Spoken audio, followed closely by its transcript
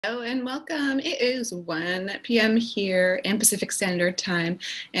Hello and welcome. It is 1 p.m. here in Pacific Standard Time,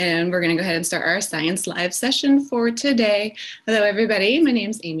 and we're going to go ahead and start our science live session for today. Hello, everybody. My name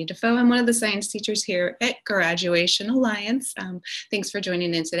is Amy Defoe. I'm one of the science teachers here at Graduation Alliance. Thanks for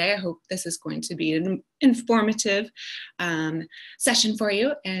joining in today. I hope this is going to be an informative session for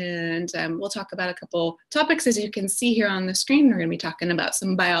you, and we'll talk about a couple topics. As you can see here on the screen, we're going to be talking about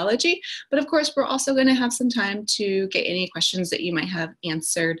some biology, but of course, we're also going to have some time to get any questions that you might have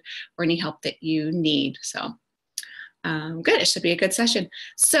answered or any help that you need. So good, it should be a good session.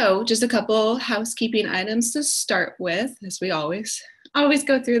 So just a couple housekeeping items to start with, as we always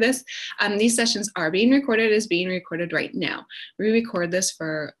go through this. These sessions are being recorded, is being recorded right now. We record this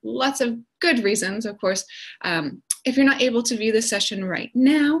for lots of good reasons, of course. If you're not able to view the session right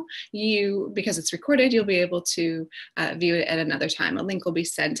now, because it's recorded, you'll be able to view it at another time. A link will be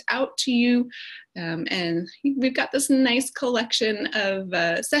sent out to you. And we've got this nice collection of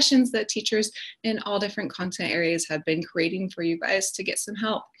sessions that teachers in all different content areas have been creating for you guys to get some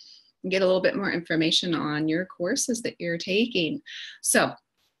help and get a little bit more information on your courses that you're taking. So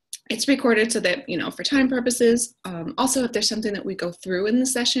it's recorded so that, for time purposes. Also, if there's something that we go through in the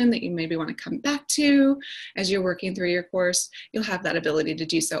session that you maybe want to come back to as you're working through your course, you'll have that ability to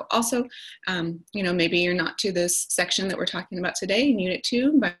do so. Also, maybe you're not to this section that we're talking about today in Unit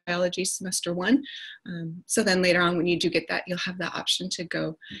 2, Biology Semester 1. So then later on when you do get that, you'll have that option to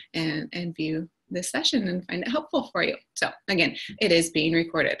go and view this session and find it helpful for you. So again, it is being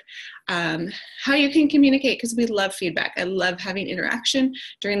recorded. How you can communicate, because we love feedback. I love having interaction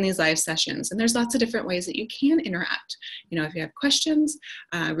during these live sessions. And there's lots of different ways that you can interact. If you have questions,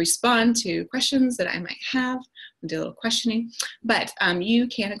 respond to questions that I might have, do a little questioning. But you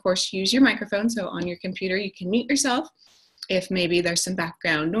can, of course, use your microphone. So on your computer, you can mute yourself. If maybe there's some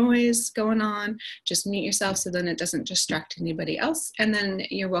background noise going on, just mute yourself so then it doesn't distract anybody else. And then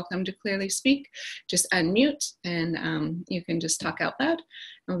you're welcome to clearly speak. Just unmute and you can just talk out loud and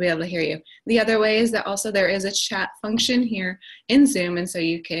we'll be able to hear you. The other way is that also there is a chat function here in Zoom, and so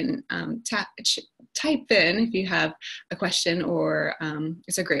you can type in if you have a question, or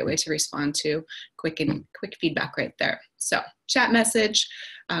it's a great way to respond to quick feedback right there. So chat message.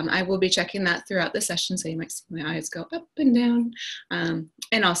 I will be checking that throughout the session, so you might see my eyes go up and down.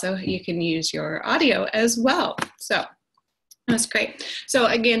 And also you can use your audio as well. So that's great. So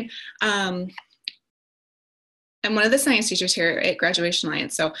again, I'm one of the science teachers here at Graduation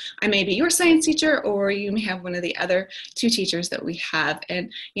Alliance. So I may be your science teacher, or you may have one of the other two teachers that we have.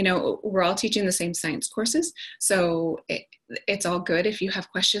 And, we're all teaching the same science courses. So it's all good if you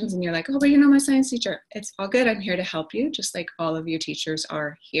have questions and you're like, oh, but my science teacher. It's all good. I'm here to help you, just like all of you teachers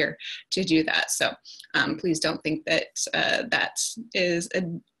are here to do that. So please don't think that that is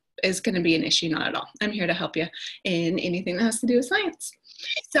going to be an issue. Not at all. I'm here to help you in anything that has to do with science.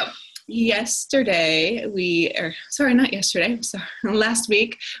 So yesterday, last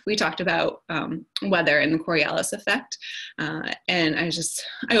week, we talked about weather and the Coriolis effect. And I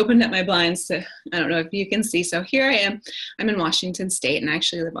opened up my blinds to, I don't know if you can see. So here I am. I'm in Washington State, and I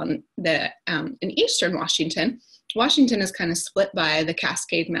actually live in Eastern Washington. Washington is kind of split by the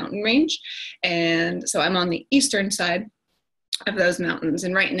Cascade Mountain Range. And so I'm on the eastern side of those mountains.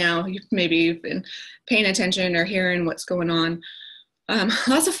 And right now, maybe you've been paying attention or hearing what's going on.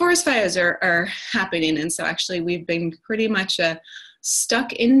 Lots of forest fires are happening, and so actually we've been pretty much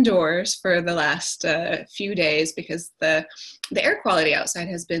stuck indoors for the last few days because the air quality outside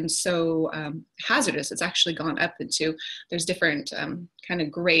has been so hazardous. It's actually gone up into, there's different kind of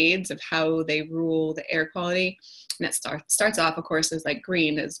grades of how they rule the air quality. And it starts off, of course, as like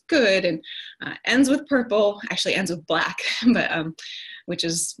green is good, and ends with purple, actually ends with black, but which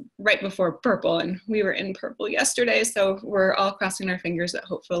is right before purple, and we were in purple yesterday, so we're all crossing our fingers that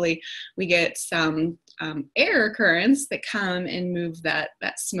hopefully we get some air currents that come and move that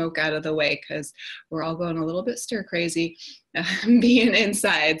smoke out of the way, because we're all going a little bit stir crazy being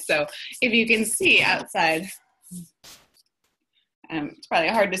inside. So if you can see outside, it's probably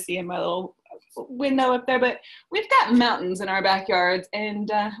hard to see in my little window up there, but we've got mountains in our backyards,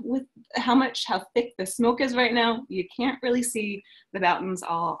 and with how thick the smoke is right now, you can't really see the mountains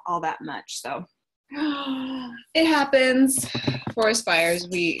all that much. So it happens. Forest fires,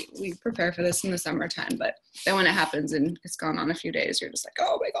 we prepare for this in the summertime, but then when it happens and it's gone on a few days, you're just like,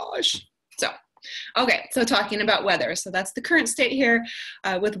 oh my gosh. So okay, so talking about weather. So that's the current state here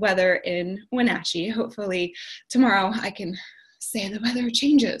with weather in Wenatchee. Hopefully tomorrow I can say the weather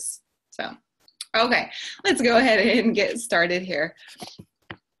changes. So okay, let's go ahead and get started here.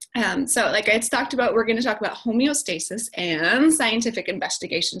 So like I talked about, we're going to talk about homeostasis and scientific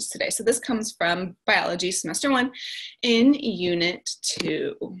investigations today. So this comes from biology semester 1 in unit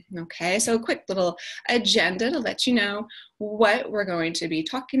 2. Okay, so a quick little agenda to let you know what we're going to be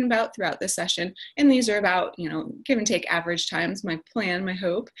talking about throughout this session. And these are about, give and take average times. My plan, my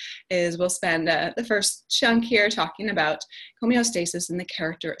hope is we'll spend the first chunk here talking about homeostasis and the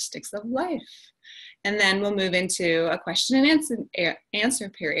characteristics of life. And then we'll move into a question and answer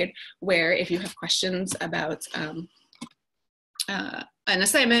period where if you have questions about an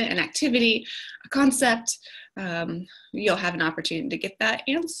assignment, an activity, a concept, you'll have an opportunity to get that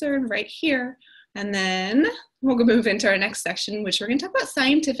answered right here. And then we'll move into our next section, which we're going to talk about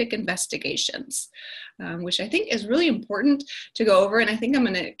scientific investigations, which I think is really important to go over. And I think I'm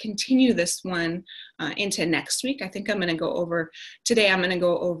going to continue this one into next week. I think I'm going to go over, today I'm going to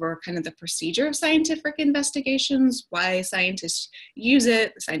go over kind of the procedure of scientific investigations, why scientists use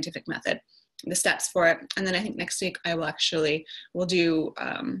it, the scientific method, the steps for it. And then I think next week I will do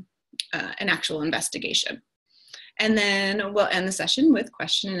an actual investigation. And then we'll end the session with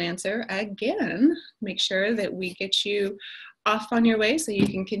question and answer again. Make sure that we get you off on your way so you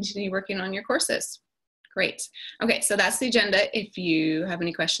can continue working on your courses. Great. Okay, so that's the agenda. If you have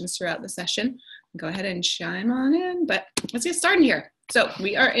any questions throughout the session, go ahead and chime on in, but let's get started here. So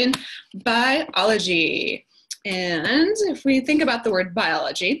we are in biology. And if we think about the word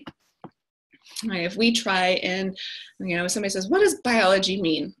biology, if we try and, somebody says, what does biology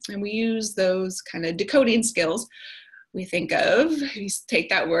mean? And we use those kind of decoding skills. We think of, you take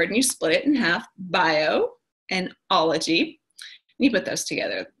that word and you split it in half, bio and ology. You put those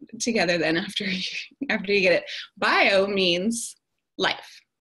together then after you get it. Bio means life,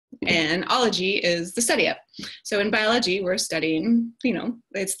 and ology is the study of. So in biology, we're studying,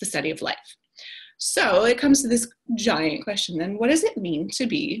 it's the study of life. So it comes to this giant question then, what does it mean to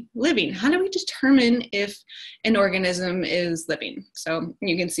be living? How do we determine if an organism is living? So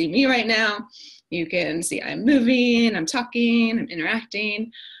you can see me right now. You can see I'm moving, I'm talking, I'm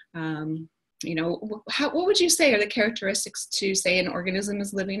interacting. What would you say are the characteristics to say an organism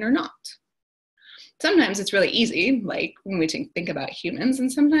is living or not? Sometimes it's really easy, like when we think about humans,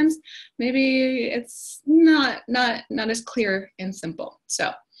 and sometimes maybe it's not as clear and simple.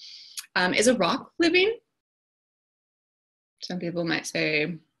 So is a rock living? Some people might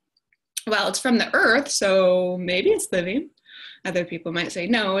say, well, it's from the earth, so maybe it's living. Other people might say,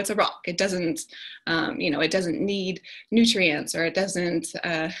 no, it's a rock. It doesn't, it doesn't need nutrients, or it doesn't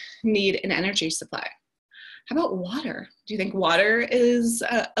need an energy supply. How about water? Do you think water is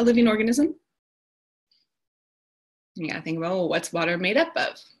a living organism? You gotta think about, well, what's water made up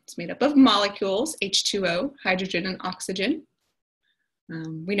of? It's made up of molecules, H2O, hydrogen and oxygen.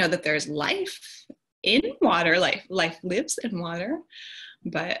 We know that there's life in water, life lives in water,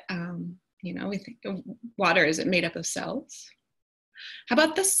 but, we think of water, is it made up of cells? How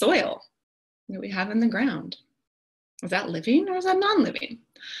about the soil that we have in the ground? Is that living or is that non-living?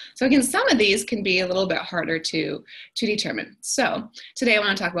 So again, some of these can be a little bit harder to determine. So today I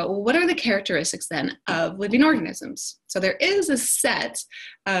want to talk about, well, what are the characteristics then of living organisms? So there is a set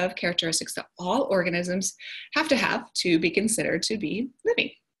of characteristics that all organisms have to be considered to be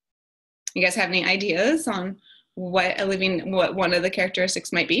living. You guys have any ideas on what one of the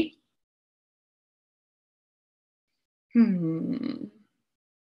characteristics might be?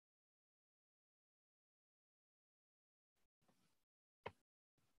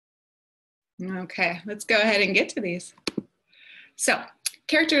 Okay, let's go ahead and get to these. So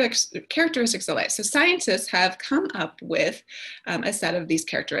characteristics of life. So scientists have come up with a set of these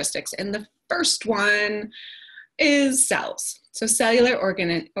characteristics. And the first one is cells. So cellular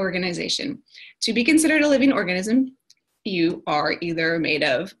organization. To be considered a living organism, you are either made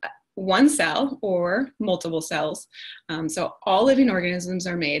of one cell or multiple cells. So all living organisms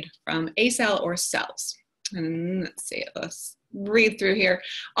are made from a cell or cells. And let's read through here.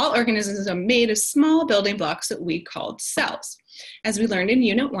 All organisms are made of small building blocks that we called cells. As we learned in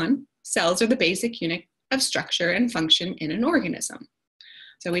Unit 1, cells are the basic unit of structure and function in an organism.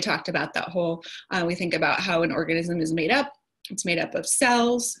 So we talked about that whole, we think about how an organism is made up. It's made up of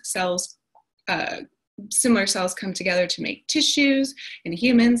cells. Similar cells come together to make tissues in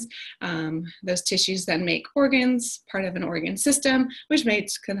humans. Those tissues then make organs, part of an organ system, which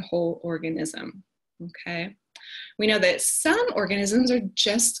makes the whole organism. Okay. We know that some organisms are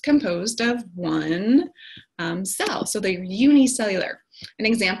just composed of one cell, so they're unicellular. An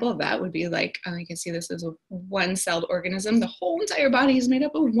example of that would be like, you can see this is a one-celled organism. The whole entire body is made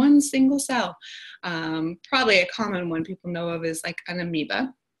up of one single cell. Probably a common one people know of is like an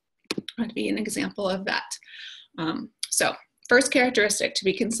amoeba. Would be an example of that. So first characteristic to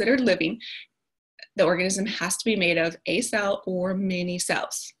be considered living, the organism has to be made of a cell or many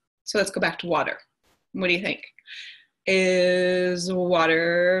cells. So let's go back to water. What do you think? Is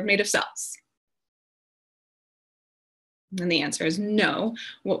water made of cells? And the answer is no.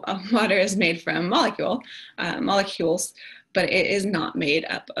 Water is made from molecules, but it is not made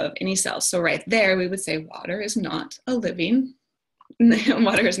up of any cells. So right there, we would say water is not a living.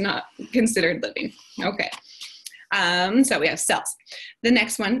 Water is not considered living. Okay. So we have cells. The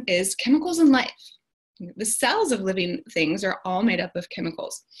next one is chemicals in life. The cells of living things are all made up of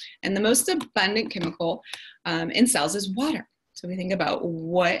chemicals. And the most abundant chemical in cells is water. So we think about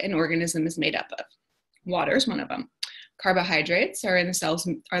what an organism is made up of. Water is one of them. Carbohydrates are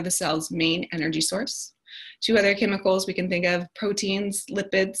the cell's main energy source. Two other chemicals we can think of: proteins,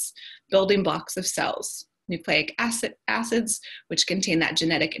 lipids, building blocks of cells. Nucleic acids, which contain that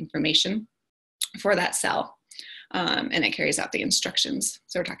genetic information for that cell, and it carries out the instructions.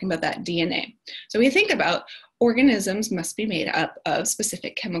 So we're talking about that DNA. So we think about organisms must be made up of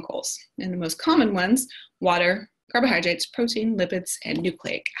specific chemicals. And the most common ones: water, carbohydrates, protein, lipids, and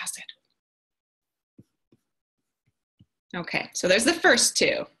nucleic acid. Okay, so there's the first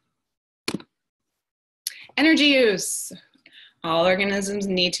two. Energy use. All organisms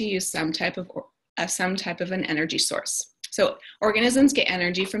need to use some type of an energy source. So organisms get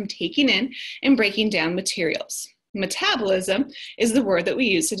energy from taking in and breaking down materials. Metabolism is the word that we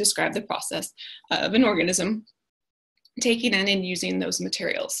use to describe the process of an organism taking in and using those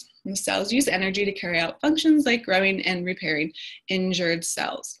materials. And the cells use energy to carry out functions like growing and repairing injured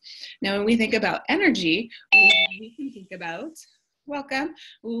cells. Now, when we think about energy, we can think about,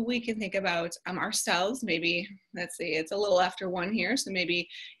 we can think about our cells. Maybe, let's see, it's a little after 1 here, so maybe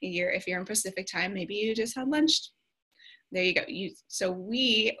if you're in Pacific time, maybe you just had lunch. There you go. So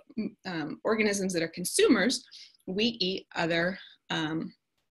we, organisms that are consumers, we eat other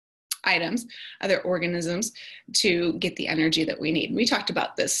items, other organisms, to get the energy that we need. We talked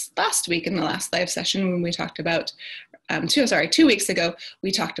about this last week in the last live session when we talked about, 2 weeks ago,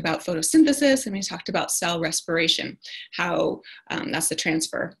 we talked about photosynthesis and we talked about cell respiration, how that's the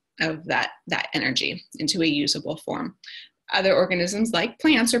transfer of that energy into a usable form. Other organisms like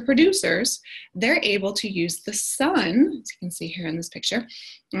plants or producers, they're able to use the sun, as you can see here in this picture,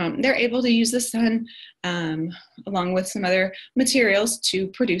 they're able to use the sun along with some other materials to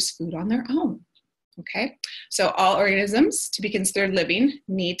produce food on their own. Okay, so all organisms, to be considered living,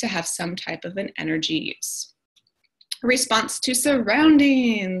 need to have some type of an energy use. Response to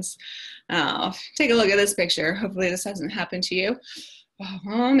surroundings. Oh, take a look at this picture. Hopefully this hasn't happened to you.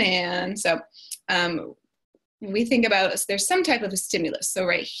 Oh man, so we think about, there's some type of a stimulus. So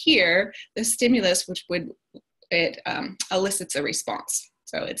right here, the stimulus, it elicits a response.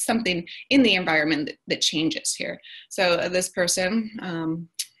 So it's something in the environment that changes here. So this person,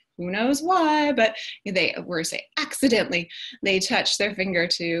 who knows why, but accidentally, they touched their finger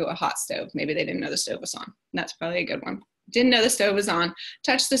to a hot stove. Maybe they didn't know the stove was on. That's probably a good one. Didn't know the stove was on,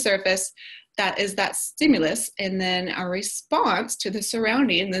 touched the surface. That is that stimulus. And then our response to the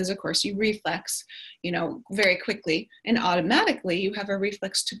surrounding is, of course, you reflex, very quickly, and automatically you have a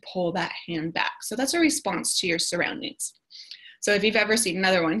reflex to pull that hand back. So that's a response to your surroundings. So if you've ever seen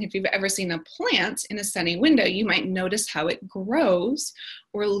another one, if you've ever seen a plant in a sunny window, you might notice how it grows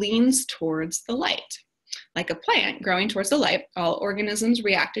or leans towards the light. Like a plant growing towards the light, all organisms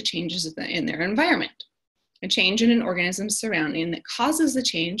react to changes in their environment. A change in an organism's surrounding that causes the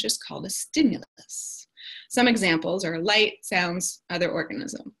change is called a stimulus. Some examples are light, sounds, other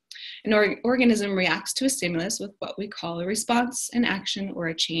organism. An organism reacts to a stimulus with what we call a response, an action, or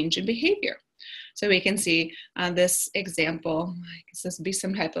a change in behavior. So we can see this example, I guess this would be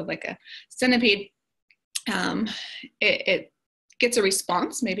some type of like a centipede. It gets a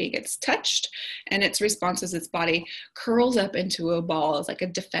response, maybe it gets touched, and its response is its body curls up into a ball as like a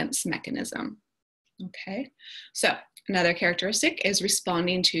defense mechanism. Okay, so another characteristic is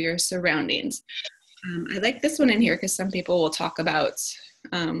responding to your surroundings. I like this one in here because some people will talk about,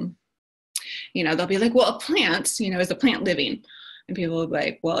 they'll be like, well, a plant, is a plant living? And people will be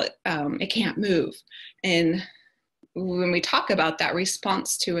like, well, it can't move. And when we talk about that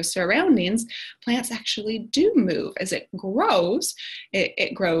response to a surroundings, plants actually do move. As it grows,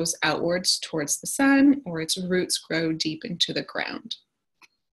 it grows outwards towards the sun, or its roots grow deep into the ground.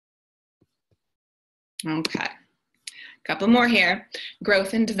 Okay, a couple more here.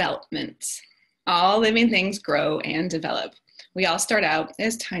 Growth and development. All living things grow and develop. We all start out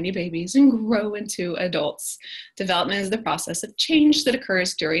as tiny babies and grow into adults. Development is the process of change that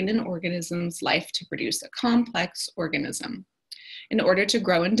occurs during an organism's life to produce a complex organism. In order to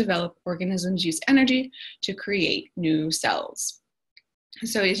grow and develop, organisms use energy to create new cells.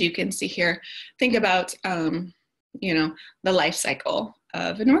 So as you can see here, think about, the life cycle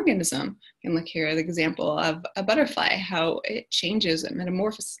of an organism. You can look here at the example of a butterfly, how it changes and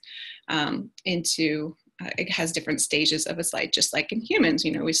metamorphoses into, it has different stages of its life, just like in humans.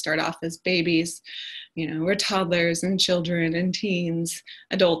 We start off as babies, we're toddlers and children and teens,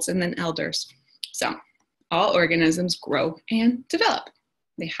 adults, and then elders. So all organisms grow and develop.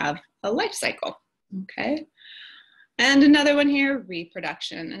 They have a life cycle, okay? And another one here,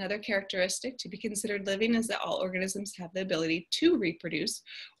 reproduction. Another characteristic to be considered living is that all organisms have the ability to reproduce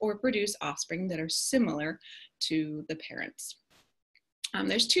or produce offspring that are similar to the parents.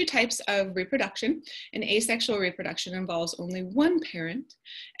 There's two types of reproduction. An asexual reproduction involves only one parent,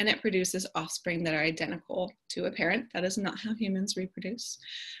 and it produces offspring that are identical to a parent. That is not how humans reproduce.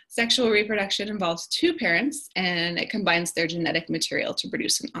 Sexual reproduction involves two parents, and it combines their genetic material to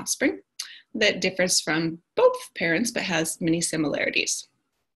produce an offspring that differs from both parents but has many similarities.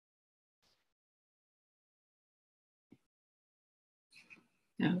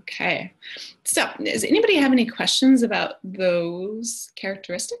 Okay, so does anybody have any questions about those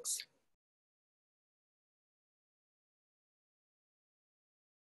characteristics?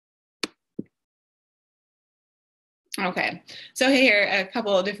 Okay, so here are a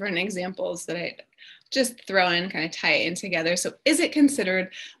couple of different examples that I just throw in, kind of tie it in together. So is it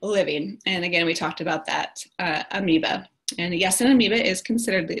considered living? And again, we talked about that amoeba. And yes, an amoeba is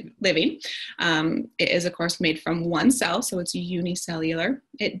considered living. It is, of course, made from one cell, so it's unicellular.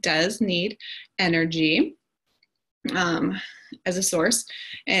 It does need energy as a source.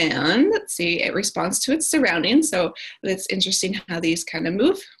 And let's see, it responds to its surroundings. So it's interesting how these kind of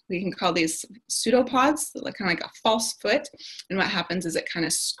move. We can call these pseudopods, kind of like a false foot. And what happens is it kind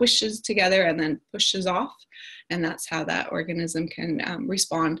of squishes together and then pushes off. And that's how that organism can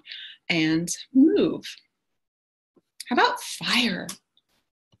respond and move. How about fire?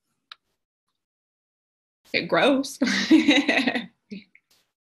 It grows.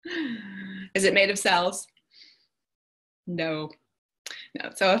 Is it made of cells? No.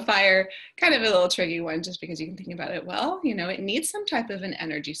 So a fire, kind of a little tricky one, just because you can think about it. Well, it needs some type of an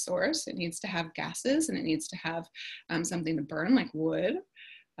energy source. It needs to have gases, and it needs to have something to burn, like wood.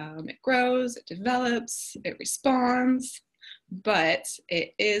 It grows, it develops, it responds, but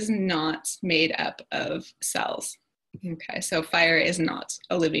it is not made up of cells. Okay, so fire is not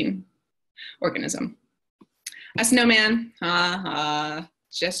a living organism. A snowman,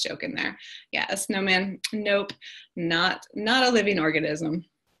 just joking there. Yeah, a snowman, nope, not a living organism.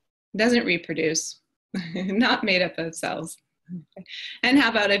 Doesn't reproduce, not made up of cells. Okay. And how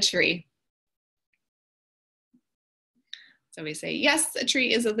about a tree? So we say, yes, a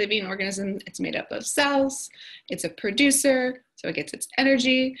tree is a living organism. It's made up of cells. It's a producer, so it gets its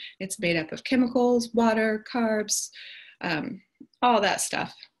energy. It's made up of chemicals, water, carbs, all that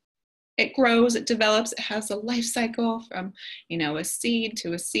stuff. It grows, it develops, it has a life cycle from, a seed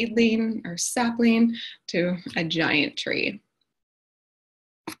to a seedling or sapling to a giant tree.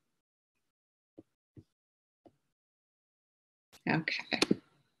 Okay.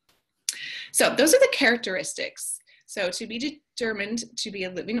 So those are the characteristics. So to be determined to be a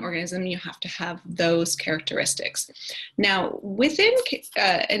living organism, you have to have those characteristics. Now, within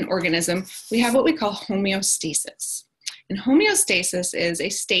an organism, we have what we call homeostasis. And homeostasis is a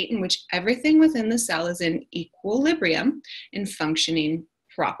state in which everything within the cell is in equilibrium and functioning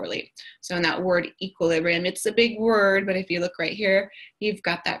properly. So in that word equilibrium, it's a big word, but if you look right here, you've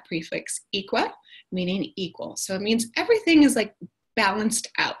got that prefix equa, meaning equal. So it means everything is like balanced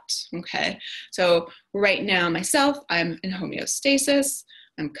out, okay? So right now, myself, I'm in homeostasis,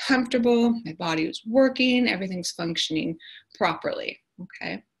 I'm comfortable, my body is working, everything's functioning properly,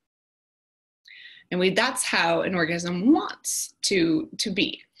 okay? And that's how an organism wants to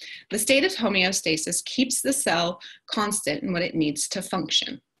be. The state of homeostasis keeps the cell constant in what it needs to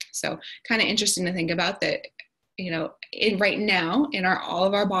function. So kind of interesting to think about that, right now, in all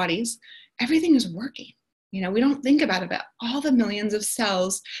of our bodies, everything is working. We don't think about all the millions of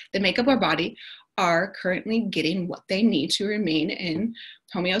cells that make up our body are currently getting what they need to remain in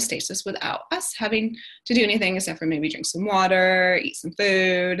homeostasis without us having to do anything except for maybe drink some water, eat some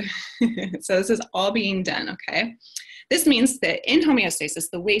food. So this is all being done, okay? This means that in homeostasis,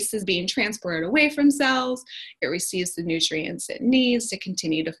 the waste is being transported away from cells. It receives the nutrients it needs to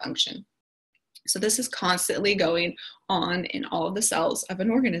continue to function. So this is constantly going on in all of the cells of an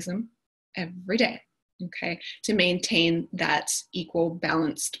organism every day. Okay, to maintain that equal,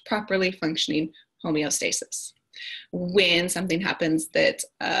 balanced, properly functioning homeostasis. When something happens that,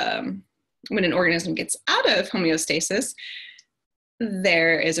 when an organism gets out of homeostasis,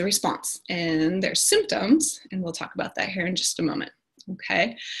 there is a response and there's symptoms, and we'll talk about that here in just a moment.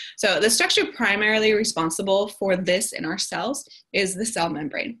 Okay, so the structure primarily responsible for this in our cells is the cell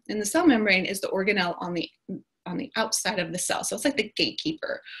membrane, and the cell membrane is the organelle on the outside of the cell. So it's like the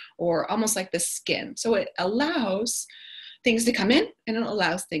gatekeeper, or almost like the skin. So it allows things to come in and it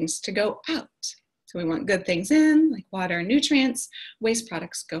allows things to go out. So we want good things in, like water and nutrients, waste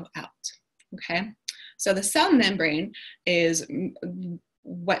products go out. Okay, so the cell membrane is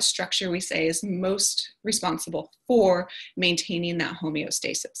what structure we say is most responsible for maintaining that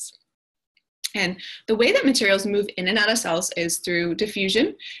homeostasis. And the way that materials move in and out of cells is through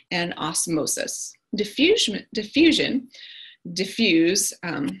diffusion and osmosis. Diffuse,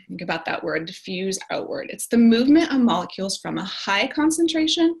 think about that word, diffuse outward. It's the movement of molecules from a high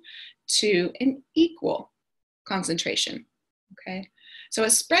concentration to an equal concentration, okay? So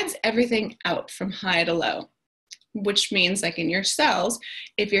it spreads everything out from high to low, which means like in your cells,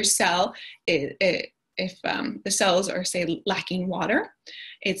 if your cell, if the cells are, say, lacking water,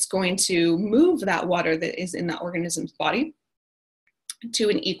 it's going to move that water that is in that organism's body to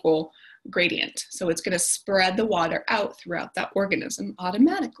an equal gradient. So it's going to spread the water out throughout that organism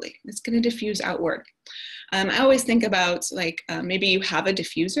automatically. It's going to diffuse outward. I always think about like maybe you have a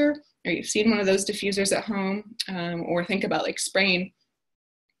diffuser, or you've seen one of those diffusers at home, or think about like spraying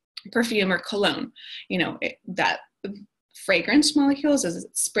perfume or cologne. You know, that fragrance molecules, as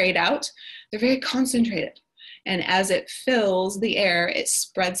it's sprayed out, they're very concentrated. And as it fills the air, it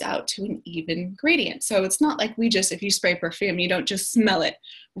spreads out to an even gradient. So it's not like if you spray perfume, you don't just smell it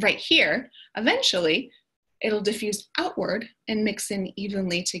right here. Eventually, it'll diffuse outward and mix in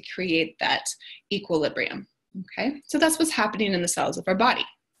evenly to create that equilibrium. Okay, so that's what's happening in the cells of our body.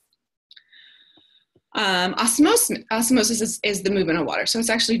 Osmosis is the movement of water. So it's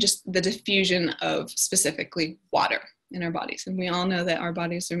actually just the diffusion of specifically water in our bodies. And we all know that our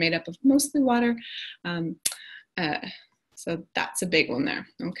bodies are made up of mostly water. So that's a big one there.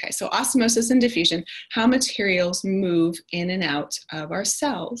 Okay, so osmosis and diffusion, how materials move in and out of our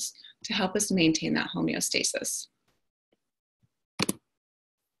cells to help us maintain that homeostasis.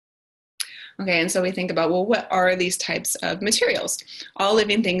 Okay, and so we think about, well, what are these types of materials? All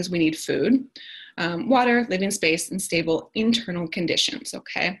living things, we need food, water, living space, and stable internal conditions,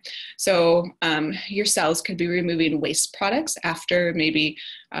 okay? So your cells could be removing waste products after maybe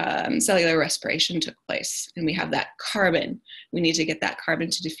cellular respiration took place, and we have that carbon. We need to get that carbon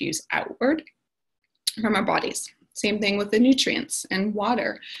to diffuse outward from our bodies. Same thing with the nutrients and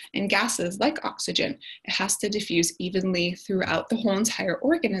water and gases like oxygen. It has to diffuse evenly throughout the whole entire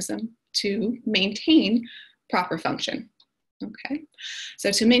organism to maintain proper function. Okay,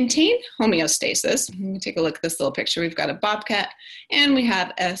 so to maintain homeostasis, let me take a look at this little picture. We've got a bobcat and we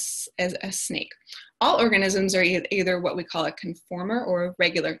have a snake. All organisms are either what we call a conformer or a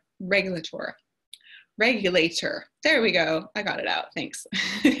regulator. There we go. I got it out. Thanks.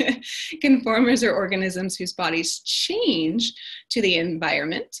 Conformers are organisms whose bodies change to the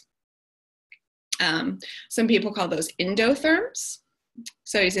environment. Some people call those endotherms.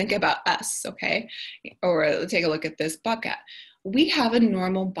 So you think about us, okay? Or take a look at this bobcat. We have a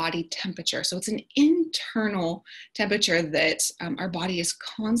normal body temperature. So it's an internal temperature that our body is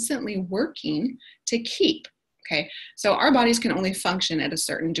constantly working to keep, okay? So our bodies can only function at a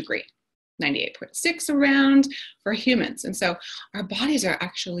certain degree, 98.6 around for humans. And so our bodies are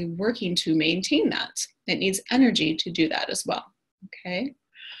actually working to maintain that. It needs energy to do that as well, okay?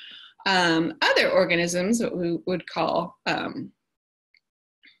 Other organisms that we would call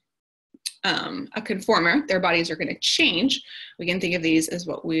a conformer, their bodies are going to change. We can think of these as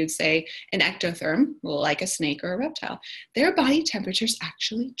what we would say an ectotherm, like a snake or a reptile. Their body temperatures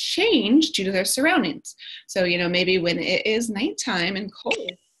actually change due to their surroundings. So, you know, maybe when it is nighttime and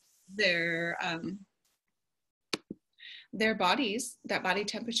cold, their bodies, that body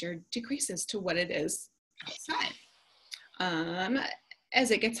temperature decreases to what it is outside.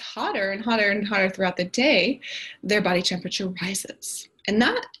 As it gets hotter and hotter and hotter throughout the day, their body temperature rises. And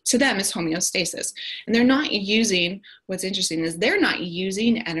that, to them, is homeostasis. And they're not using, what's interesting is they're not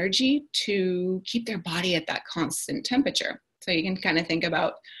using energy to keep their body at that constant temperature. So you can kind of think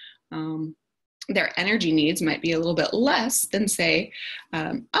about their energy needs might be a little bit less than, say,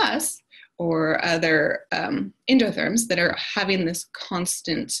 us or other endotherms that are having this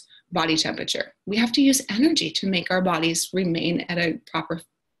constant body temperature. We have to use energy to make our bodies remain at a proper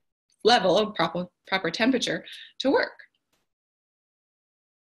level of proper temperature to work.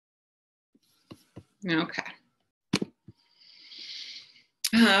 Okay.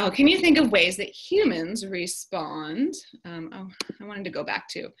 Can you think of ways that humans respond? Oh, I wanted to go back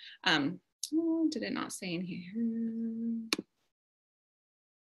to, did it not say in here?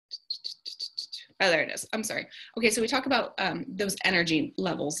 Oh, there it is. I'm sorry. Okay, so we talk about those energy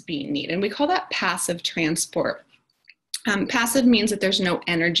levels being needed, and we call that passive transport. Passive means that there's no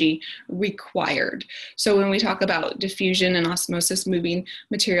energy required. So when we talk about diffusion and osmosis, moving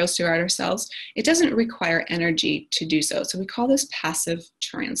materials throughout our cells, it doesn't require energy to do so. So we call this passive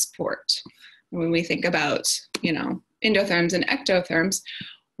transport. When we think about, endotherms and ectotherms,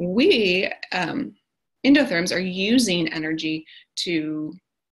 endotherms are using energy to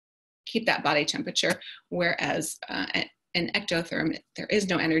keep that body temperature, whereas an ectotherm, there is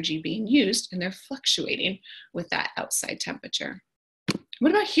no energy being used and they're fluctuating with that outside temperature.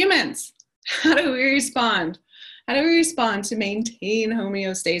 What about humans? How do we respond? How do we respond to maintain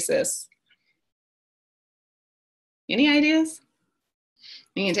homeostasis? Any ideas?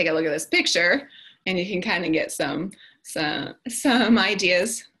 You can take a look at this picture and you can kind of get some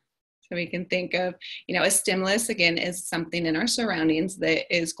ideas. So we can think of, a stimulus, again, is something in our surroundings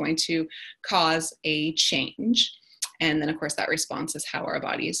that is going to cause a change. And then, of course, that response is how our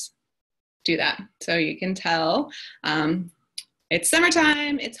bodies do that. So you can tell it's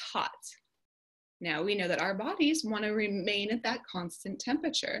summertime, it's hot. Now we know that our bodies want to remain at that constant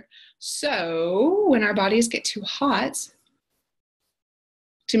temperature. So when our bodies get too hot,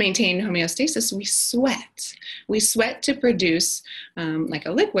 to maintain homeostasis, we sweat. We sweat to produce like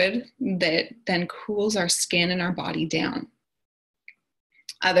a liquid that then cools our skin and our body down.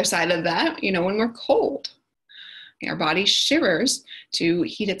 Other side of that, when we're cold, our body shivers to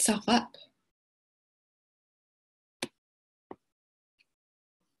heat itself up.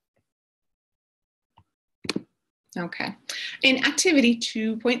 Okay, in activity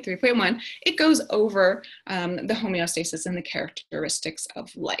 2.3.1, it goes over the homeostasis and the characteristics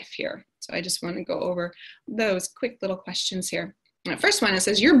of life here. So I just want to go over those quick little questions here. The first one, it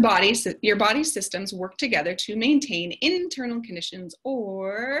says your body systems work together to maintain internal conditions,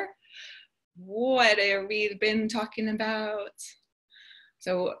 or what have we been talking about?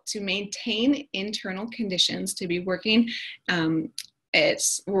 So to maintain internal conditions, to be working,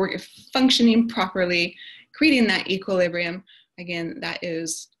 we're functioning properly, creating that equilibrium, again, that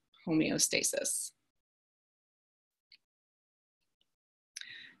is homeostasis.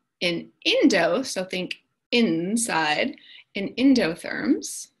 In so think inside, in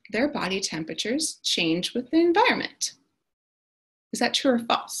endotherms, their body temperatures change with the environment. Is that true or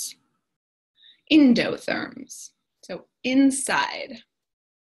false? Endotherms, so inside.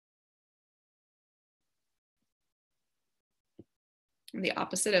 And the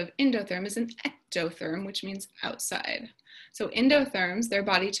opposite of endotherm is an ectotherm, which means outside. So endotherms, their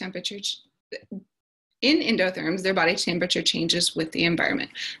body temperature, in endotherms, their body temperature changes with the environment.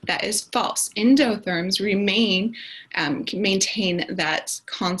 That is false. Endotherms maintain that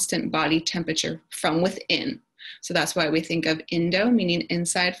constant body temperature from within. So that's why we think of endo, meaning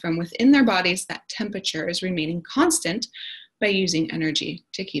inside, from within their bodies, that temperature is remaining constant by using energy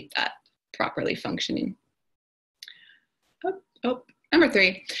to keep that properly functioning. Number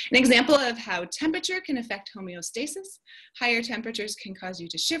 3, an example of how temperature can affect homeostasis. Higher temperatures can cause you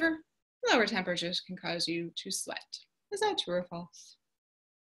to shiver. Lower temperatures can cause you to sweat. Is that true or false?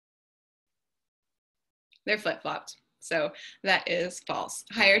 They're flip-flopped. So that is false.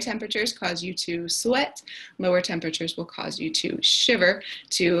 Higher temperatures cause you to sweat. Lower temperatures will cause you to shiver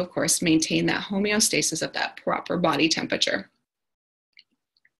to, of course, maintain that homeostasis of that proper body temperature.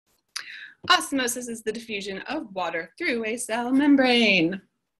 Osmosis is the diffusion of water through a cell membrane.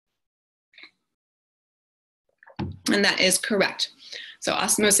 And that is correct. So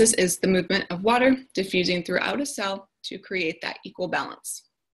osmosis is the movement of water diffusing throughout a cell to create that equal balance.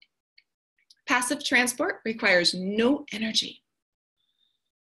 Passive transport requires no energy.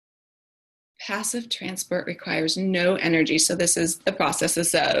 Passive transport requires no energy. So this is the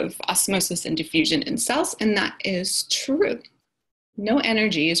processes of osmosis and diffusion in cells, and that is true. No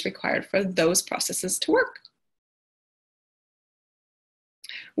energy is required for those processes to work.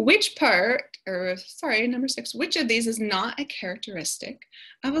 Number 6, which of these is not a characteristic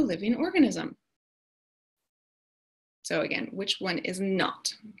of a living organism? So again, which one is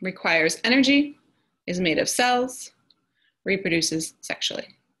not? Requires energy, is made of cells, reproduces sexually.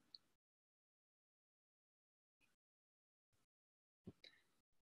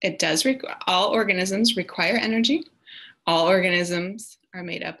 It does require, all organisms require energy. All organisms are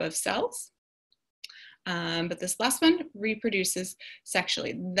made up of cells. But this last one, reproduces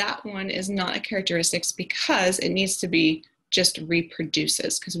sexually. That one is not a characteristic because it needs to be just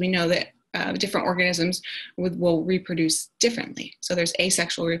reproduces, because we know that different organisms will reproduce differently. So there's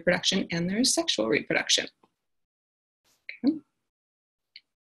asexual reproduction and there's sexual reproduction. Okay.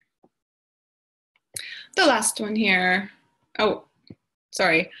 The last one here,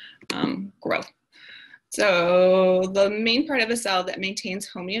 growth. So the main part of a cell that maintains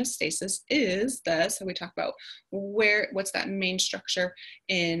homeostasis is so we talk about what's that main structure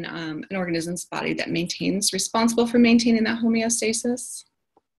in an organism's body that responsible for maintaining that homeostasis?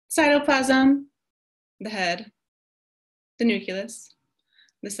 Cytoplasm, the head, the nucleus,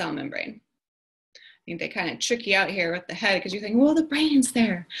 the cell membrane. I think they kind of trick you out here with the head because you think, well, the brain's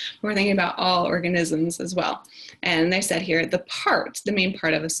there. We're thinking about all organisms as well. And they said here, the main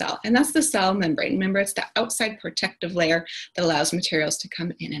part of a cell, and that's the cell membrane. Remember, it's the outside protective layer that allows materials to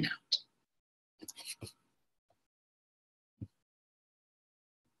come in and out.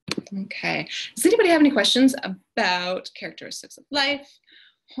 Okay, does anybody have any questions about characteristics of life,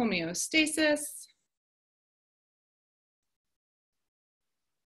 homeostasis?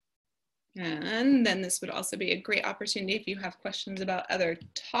 And then this would also be a great opportunity if you have questions about other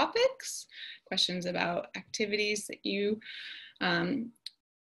topics, questions about activities that you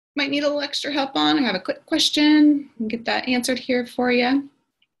might need a little extra help on, or have a quick question, and get that answered here for you.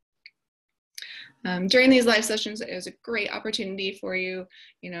 During these live sessions, it was a great opportunity for you.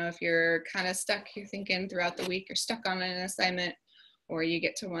 You know, if you're kind of stuck, you're thinking throughout the week, you're stuck on an assignment, or you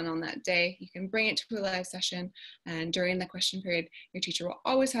get to one on that day, you can bring it to a live session. And during the question period, your teacher will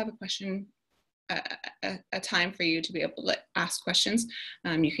always have a question, a time for you to be able to ask questions.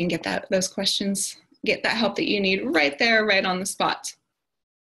 You can get those questions, get that help that you need right there, right on the spot.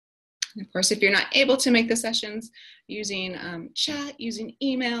 And of course, if you're not able to make the sessions using chat, using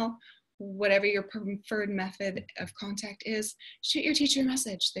email, whatever your preferred method of contact is, shoot your teacher a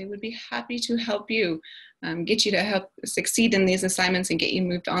message. They would be happy to help you, get you to help succeed in these assignments and get you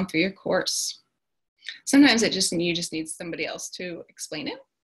moved on through your course. Sometimes you just need somebody else to explain it.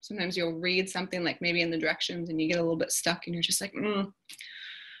 Sometimes you'll read something like maybe in the directions and you get a little bit stuck and you're just like,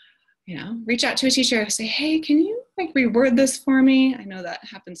 you know, reach out to a teacher, say, hey, can you like reword this for me? I know that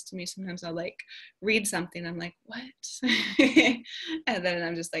happens to me. Sometimes I'll like read something. I'm like, what? And then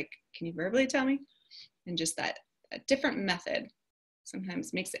I'm just like, can you verbally tell me? And just that a different method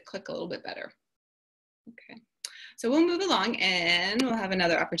sometimes makes it click a little bit better. Okay, so we'll move along and we'll have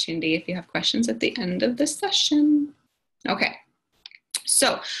another opportunity if you have questions at the end of the session. Okay.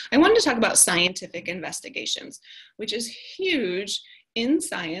 So I wanted to talk about scientific investigations, which is huge in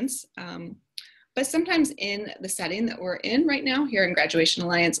science, but sometimes in the setting that we're in right now here in Graduation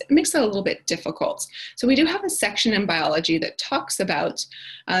Alliance, it makes it a little bit difficult. So we do have a section in biology that talks about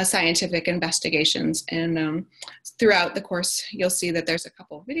scientific investigations, and throughout the course, you'll see that there's a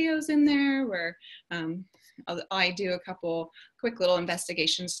couple videos in there where I do a couple quick little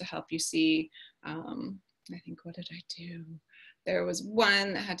investigations to help you see, I think, what did I do? There was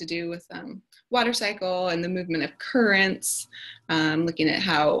one that had to do with water cycle and the movement of currents, looking at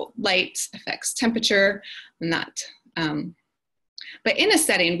how light affects temperature and that. But in a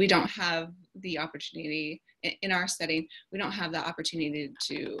setting, we don't have the opportunity, in our setting, we don't have the opportunity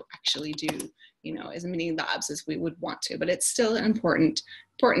to actually do, you know, as many labs as we would want to, but it's still an important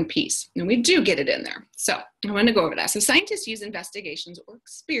piece, and we do get it in there. So I want to go over that. So scientists use investigations or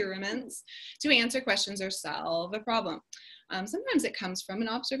experiments to answer questions or solve a problem. Sometimes it comes from an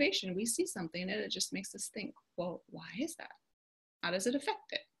observation. We see something and it just makes us think, well, why is that? How does it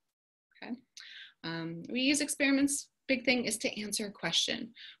affect it? Okay. We use experiments. Big thing is to answer a question.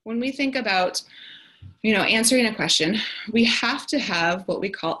 When we think about, you know, answering a question, we have to have what we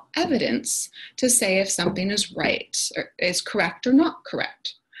call evidence to say if something is right or is correct or not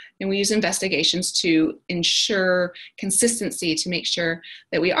correct. And we use investigations to ensure consistency, to make sure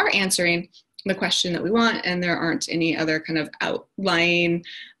that we are answering the question that we want and there aren't any other kind of outlying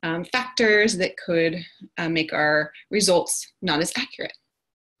factors that could make our results not as accurate.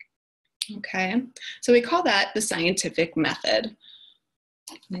 Okay, so we call that the scientific method.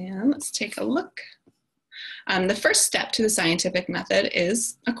 And let's take a look. The first step to the scientific method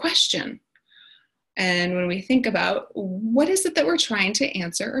is a question. And when we think about what is it that we're trying to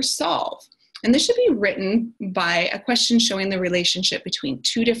answer or solve, and this should be written by a question showing the relationship between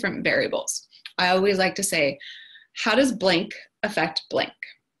two different variables. I always like to say, how does blank affect blank?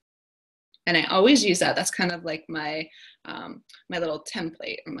 And I always use that. That's kind of like my little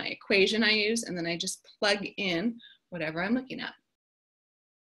template or my equation I use, and then I just plug in whatever I'm looking at.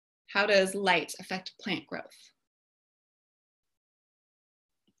 How does light affect plant growth?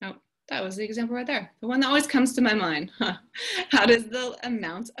 Oh, that was the example right there. The one that always comes to my mind. How does the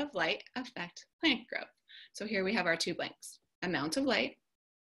amount of light affect plant growth? So here we have our two blanks. Amount of light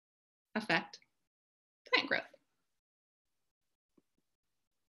affect plant growth.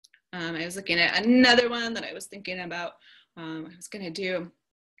 I was looking at another one that I was thinking about. I was going to do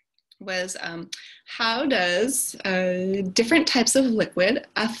was how does different types of liquid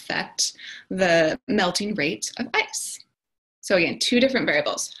affect the melting rate of ice? So again, two different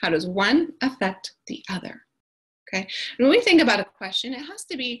variables. How does one affect the other? Okay. And when we think about a question, it has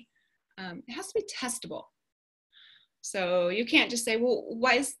to be testable. So you can't just say, well,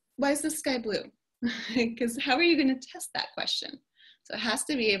 why is the sky blue? Because how are you going to test that question? So it has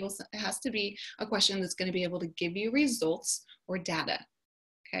to be a question that's going to be able to give you results or data.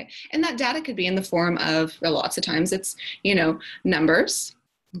 Okay. And that data could be in the form of, well, lots of times it's, numbers,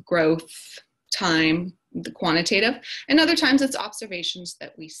 growth, time, the quantitative, and other times it's observations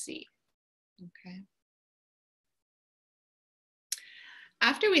that we see. Okay.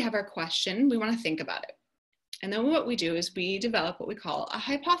 After we have our question, we want to think about it. And then what we do is we develop what we call a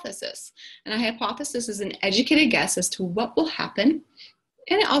hypothesis. And a hypothesis is an educated guess as to what will happen.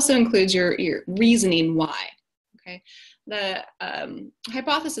 And it also includes your reasoning why. Okay. The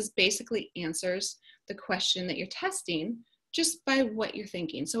hypothesis basically answers the question that you're testing just by what you're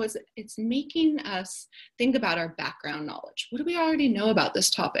thinking. So it's making us think about our background knowledge. What do we already know about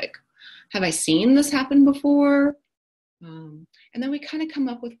this topic? Have I seen this happen before? And then we kind of come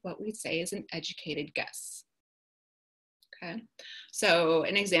up with what we'd say is an educated guess. Okay, so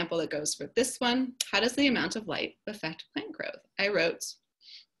an example that goes for this one, how does the amount of light affect plant growth? I wrote,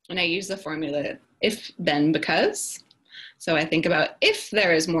 and I use the formula if, then, because. So I think about if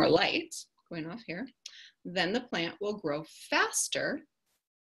there is more light, going off here, then the plant will grow faster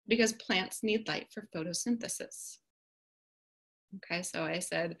because plants need light for photosynthesis. Okay, so I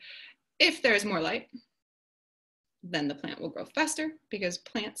said, if there's more light, then the plant will grow faster because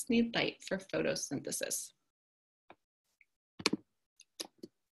plants need light for photosynthesis.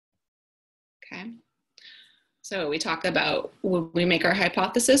 Okay, so we talk about when we make our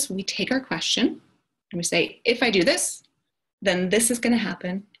hypothesis, we take our question and we say, if I do this, then this is going to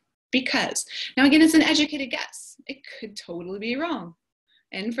happen because. Now again, it's an educated guess. It could totally be wrong.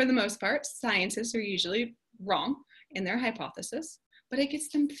 And for the most part, scientists are usually wrong in their hypothesis, but it gets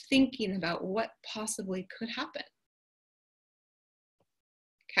them thinking about what possibly could happen.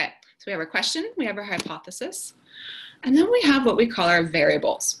 Okay, so we have our question, we have our hypothesis, and then we have what we call our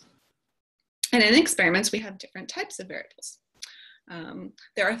variables. And in experiments, we have different types of variables.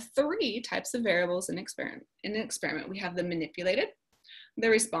 There are 3 types of variables in an experiment. We have the manipulated, the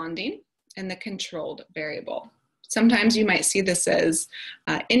responding, and the controlled variable. Sometimes you might see this as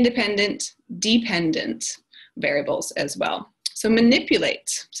independent, dependent variables as well. So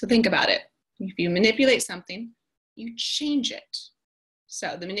manipulate, so think about it. If you manipulate something, you change it.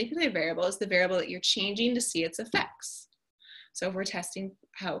 So the manipulated variable is the variable that you're changing to see its effects. So if we're testing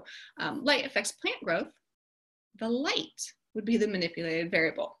how light affects plant growth, the light would be the manipulated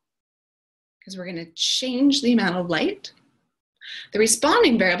variable because we're going to change the amount of light. The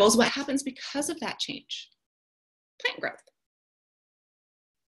responding variable is what happens because of that change, plant growth.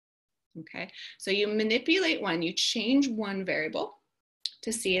 Okay, so you manipulate one, you change one variable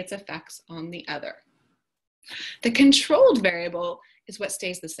to see its effects on the other. The controlled variable is what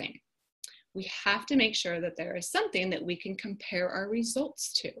stays the same. We have to make sure that there is something that we can compare our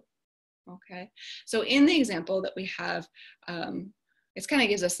results to. Okay, so in the example that we have, it kind of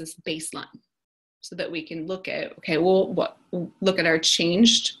gives us this baseline so that we can look at, okay, well, look at our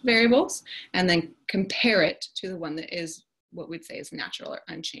changed variables and then compare it to the one that is what we'd say is natural or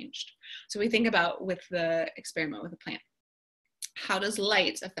unchanged. So we think about with the experiment with a plant, how does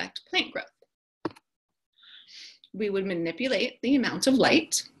light affect plant growth? We would manipulate the amount of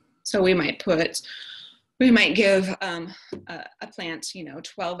light. So we might give a plant,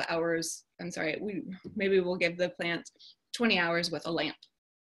 12 hours, maybe we'll give the plant 20 hours with a lamp.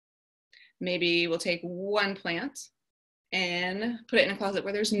 Maybe we'll take one plant and put it in a closet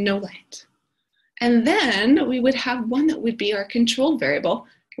where there's no light. And then we would have one that would be our controlled variable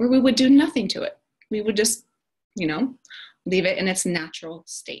where we would do nothing to it. We would just, leave it in its natural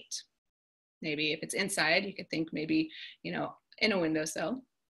state. Maybe if it's inside, you could think maybe, in a windowsill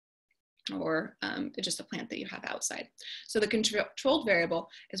or just a plant that you have outside. So the controlled variable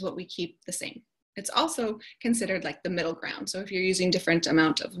is what we keep the same. It's also considered like the middle ground. So if you're using different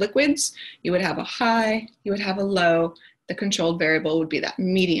amount of liquids, you would have a high, you would have a low. The controlled variable would be that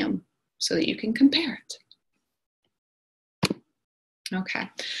medium so that you can compare it. Okay,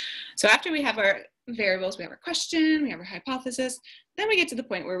 so after we have our variables, we have our question, we have our hypothesis, then we get to the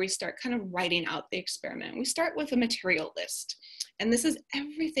point where we start kind of writing out the experiment. We start with a material list. And this is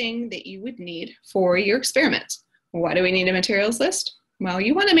everything that you would need for your experiment. Why do we need a materials list? Well,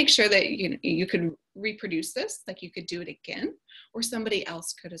 you want to make sure that you could reproduce this, like you could do it again, or somebody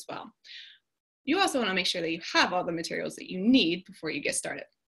else could as well. You also want to make sure that you have all the materials that you need before you get started.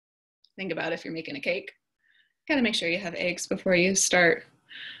 Think about if you're making a cake. Gotta make sure you have eggs before you start,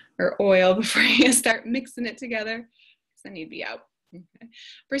 or oil before you start mixing it together, because then you'd be out. Okay.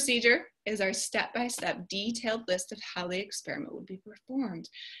 Procedure is our step-by-step detailed list of how the experiment would be performed.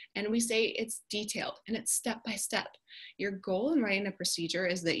 And we say it's detailed and it's step-by-step. Your goal in writing a procedure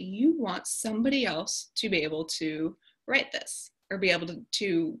is that you want somebody else to be able to write this or be able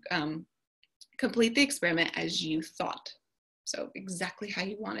to complete the experiment as you thought. So exactly how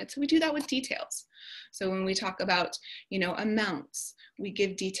you want it. So we do that with details. So when we talk about, amounts, we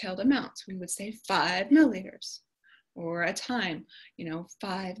give detailed amounts. We would say 5 milliliters. Or a time,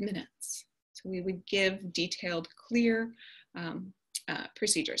 5 minutes. So we would give detailed, clear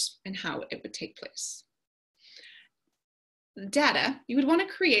procedures and how it would take place. Data, you would want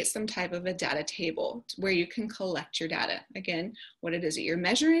to create some type of a data table where you can collect your data. Again, what it is that you're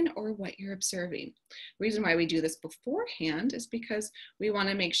measuring or what you're observing. The reason why we do this beforehand is because we want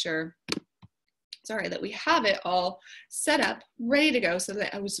to make sure, that we have it all set up, ready to go, so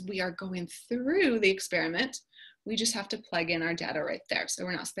that as we are going through the experiment, we just have to plug in our data right there. So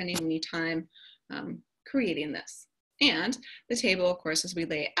we're not spending any time creating this. And the table, of course, as we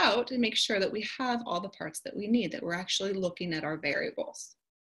lay it out and make sure that we have all the parts that we need, that we're actually looking at our variables.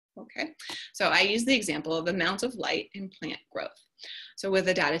 Okay, so I use the example of amount of light in plant growth. So with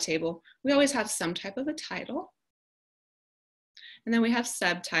a data table, we always have some type of a title. And then we have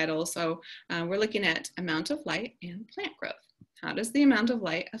subtitles. So we're looking at amount of light and plant growth. How does the amount of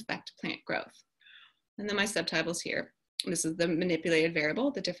light affect plant growth? And then my subtitles here. This is the manipulated variable,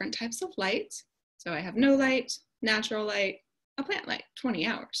 the different types of light. So I have no light, natural light, a plant light, 20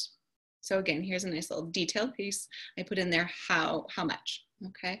 hours. So again, here's a nice little detailed piece. I put in there how much,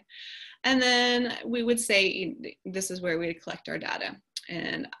 okay? And then we would say, this is where we would collect our data.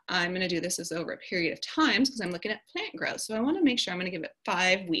 And I'm gonna do this as over a period of time because I'm looking at plant growth. So I wanna make sure I'm gonna give it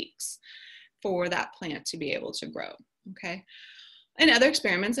 5 weeks for that plant to be able to grow, okay? In other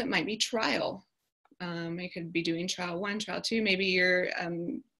experiments, it might be trial. You could be doing trial 1, trial 2. Maybe you're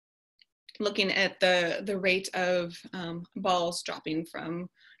looking at the rate of balls dropping from,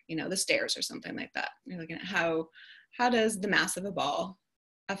 the stairs or something like that. You're looking at how does the mass of a ball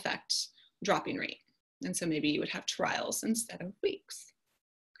affect dropping rate. And so maybe you would have trials instead of weeks.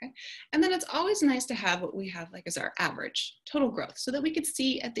 Okay. And then it's always nice to have what we have like as our average total growth so that we could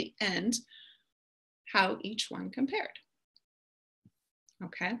see at the end how each one compared.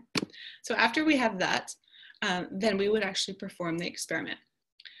 Okay, so after we have that, then we would actually perform the experiment.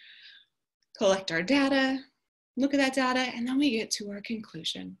 Collect our data, look at that data, and then we get to our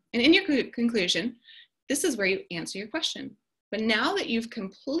conclusion. And in your conclusion, this is where you answer your question. But now that you've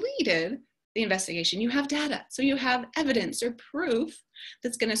completed the investigation, you have data. So you have evidence or proof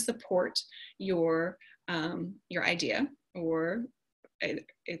that's going to support your idea, or it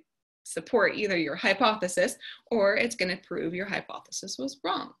support either your hypothesis, or it's going to prove your hypothesis was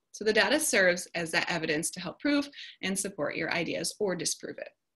wrong. So the data serves as that evidence to help prove and support your ideas or disprove it,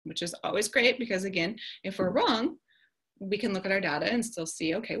 which is always great because, again, if we're wrong, we can look at our data and still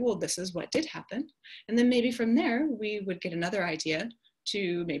see, okay, well, this is what did happen. And then maybe from there, we would get another idea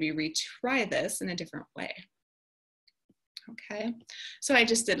to maybe retry this in a different way. Okay, so I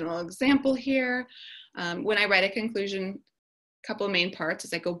just did a little example here. When I write a conclusion, couple of main parts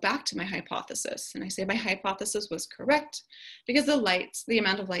is I go back to my hypothesis and I say my hypothesis was correct because the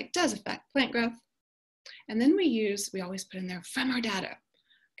amount of light does affect plant growth. And then we always put in there from our data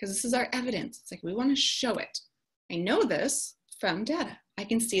because this is our evidence. It's like we want to show it. I know this from data. I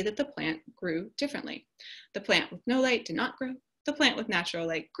can see that the plant grew differently. The plant with no light did not grow. The plant with natural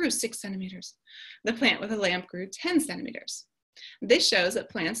light grew 6 centimeters. The plant with a lamp grew 10 centimeters. This shows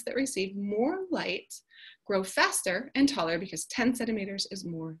that plants that receive more light grow faster and taller because 10 centimeters is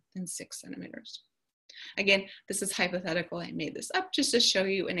more than 6 centimeters. Again, this is hypothetical. I made this up just to show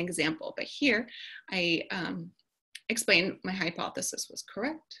you an example, but here I explained my hypothesis was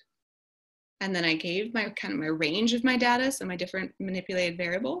correct. And then I gave my range of my data, so my different manipulated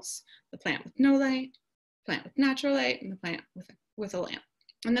variables, the plant with no light, plant with natural light, and the plant with a lamp.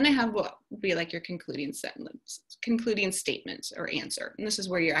 And then I have what would be like your concluding statement or answer. And this is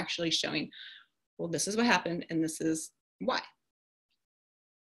where you're actually showing, well, this is what happened and this is why.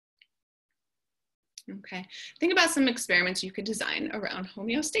 Okay, think about some experiments you could design around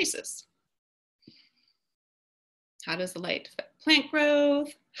homeostasis. How does the light affect plant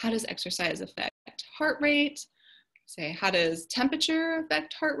growth? How does exercise affect heart rate? Say, how does temperature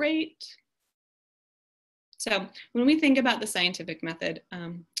affect heart rate? So when we think about the scientific method,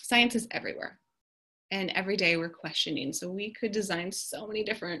 science is everywhere. And every day we're questioning. So we could design so many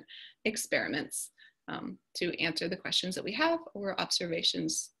different experiments to answer the questions that we have or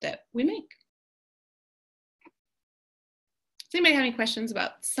observations that we make. Does anybody have any questions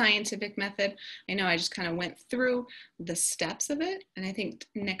about scientific method? I know I just kind of went through the steps of it, and I think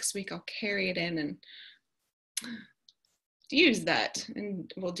next week I'll carry it in and use that,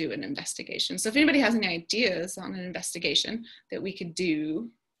 and we'll do an investigation. So if anybody has any ideas on an investigation that we could do,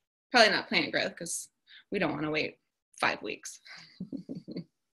 probably not plant growth because we don't want to wait 5 weeks.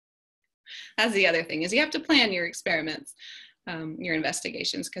 That's the other thing, is you have to plan your experiments, your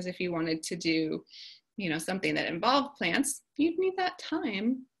investigations, because if you wanted to do, you know, something that involved plants, you'd need that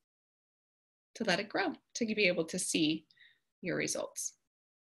time to let it grow, to be able to see your results.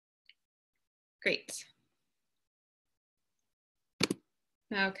 Great.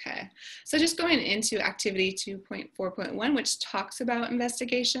 Okay, so just going into activity 2.4.1, which talks about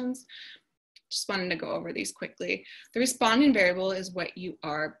investigations. Just wanted to go over these quickly. The responding variable is what you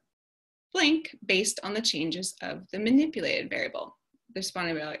are blank based on the changes of the manipulated variable. The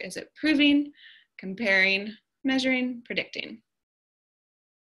responding variable, is it proving, comparing, measuring, predicting?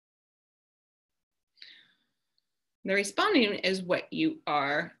 The responding is what you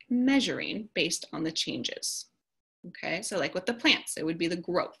are measuring based on the changes. Okay, so like with the plants, it would be the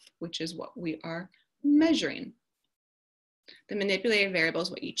growth, which is what we are measuring. The manipulated variable is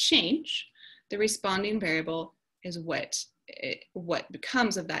what you change. The responding variable is what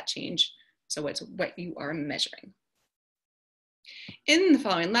becomes of that change. So it's what you are measuring. In the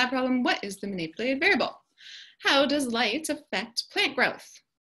following lab problem, what is the manipulated variable? How does light affect plant growth?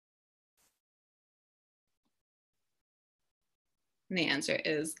 And the answer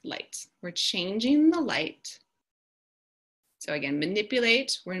is light. We're changing the light. So again,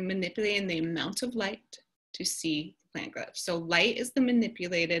 manipulate, we're manipulating the amount of light to see plant growth. So light is the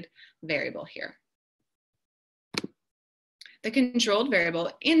manipulated variable here. The controlled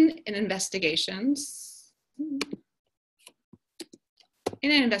variable in an investigation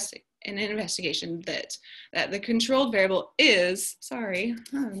that the controlled variable is, sorry,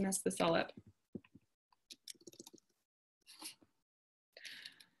 I messed this all up.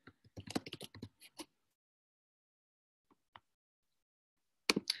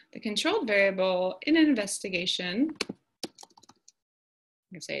 The controlled variable in an investigation,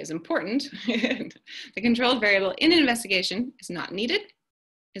 I'm going to say is important. The controlled variable in an investigation is not needed,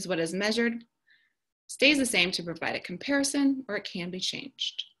 is what is measured, stays the same to provide a comparison, or it can be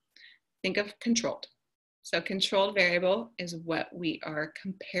changed. Think of controlled. So controlled variable is what we are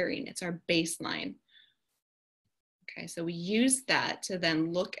comparing. It's our baseline. Okay, so we use that to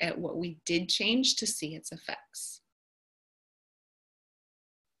then look at what we did change to see its effects.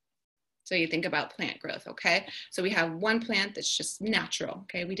 So you think about plant growth, okay? So we have one plant that's just natural,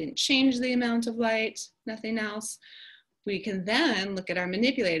 okay? We didn't change the amount of light, nothing else. We can then look at our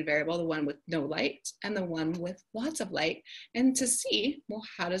manipulated variable, the one with no light and the one with lots of light, and to see, well,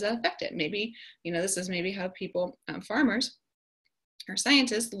 how does that affect it? Maybe, you know, this is maybe how people, farmers or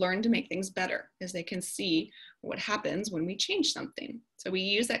scientists learn to make things better, as they can see what happens when we change something. So we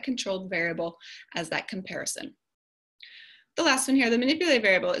use that controlled variable as that comparison. The last one here, the manipulated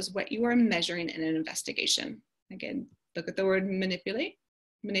variable, is what you are measuring in an investigation. Again, look at the word manipulate.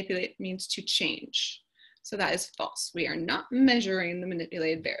 Manipulate means to change. So that is false. We are not measuring the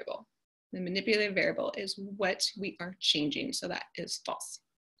manipulated variable. The manipulated variable is what we are changing. So that is false.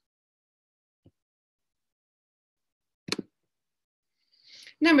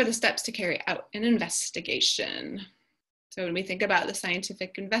 Number the steps to carry out an investigation. So when we think about the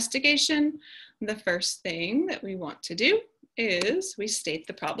scientific investigation, the first thing that we want to do is we state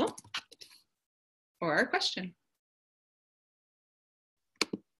the problem or our question.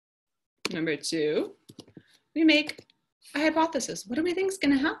 Number two, we make a hypothesis. What do we think is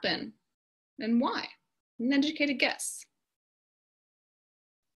going to happen and why? An educated guess.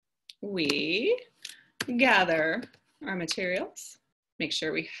 We gather our materials, make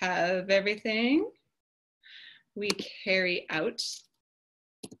sure we have everything. We carry out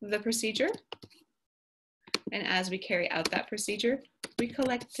the procedure. And as we carry out that procedure, we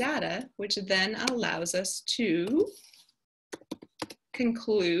collect data, which then allows us to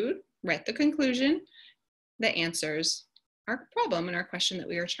conclude, write the conclusion that answers our problem and our question that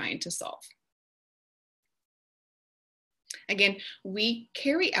we are trying to solve. Again, we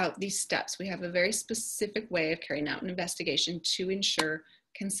carry out these steps. We have a very specific way of carrying out an investigation to ensure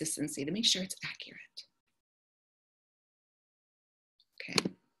consistency, to make sure it's accurate.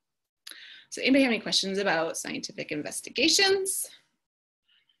 Okay. So anybody have any questions about scientific investigations?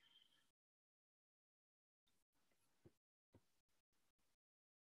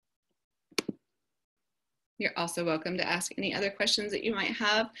 You're also welcome to ask any other questions that you might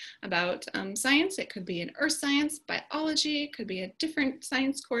have about science. It could be in earth science, biology, it could be a different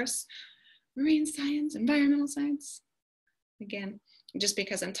science course, marine science, environmental science. Again, just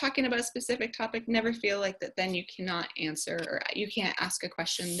because I'm talking about a specific topic, never feel like that then you cannot answer or you can't ask a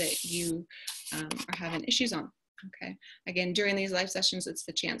question that you are having issues on. Okay. Again, during these live sessions, it's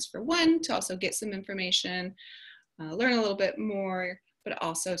the chance for one, to also get some information, learn a little bit more, but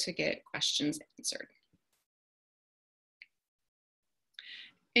also to get questions answered.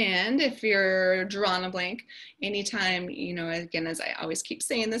 And if you're drawing a blank, anytime, you know, again, as I always keep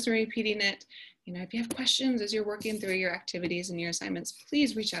saying this and repeating it, you know, if you have questions as you're working through your activities and your assignments,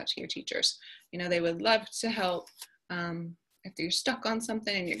 please reach out to your teachers. You know, they would love to help. If you're stuck on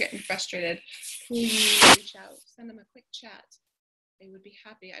something and you're getting frustrated, please reach out, send them a quick chat. They would be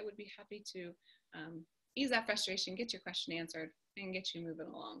happy. I would be happy to ease that frustration, get your question answered, and get you moving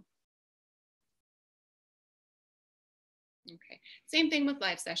along. Okay, same thing with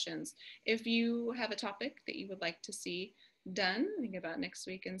live sessions. If you have a topic that you would like to see done, think about next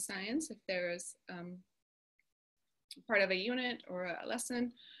week in science, if there's part of a unit or a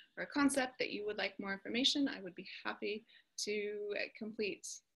lesson or a concept that you would like more information, I would be happy to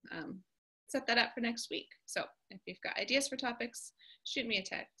set that up for next week. So if you've got ideas for topics, shoot me a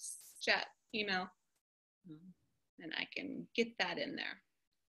text, chat, email, and I can get that in there.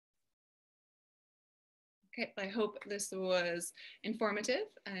 Okay, I hope this was informative,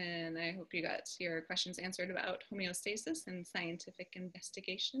 and I hope you got your questions answered about homeostasis and scientific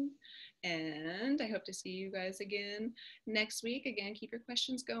investigation. And I hope to see you guys again next week. Again, keep your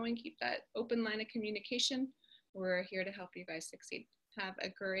questions going, keep that open line of communication. We're here to help you guys succeed. Have a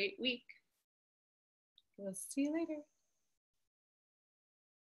great week. We'll see you later.